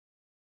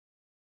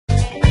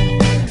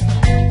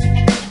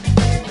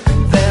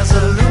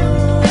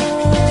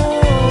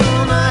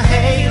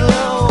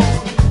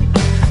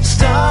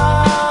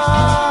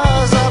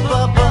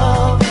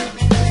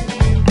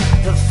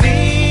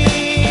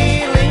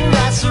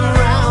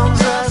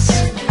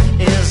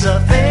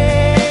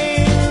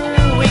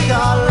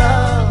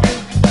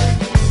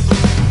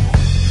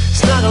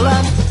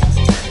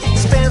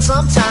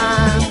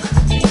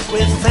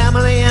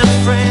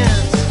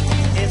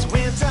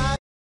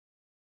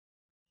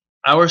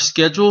Our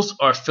schedules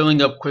are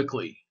filling up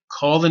quickly.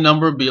 Call the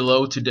number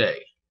below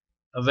today.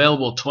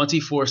 Available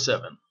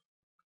 24/7.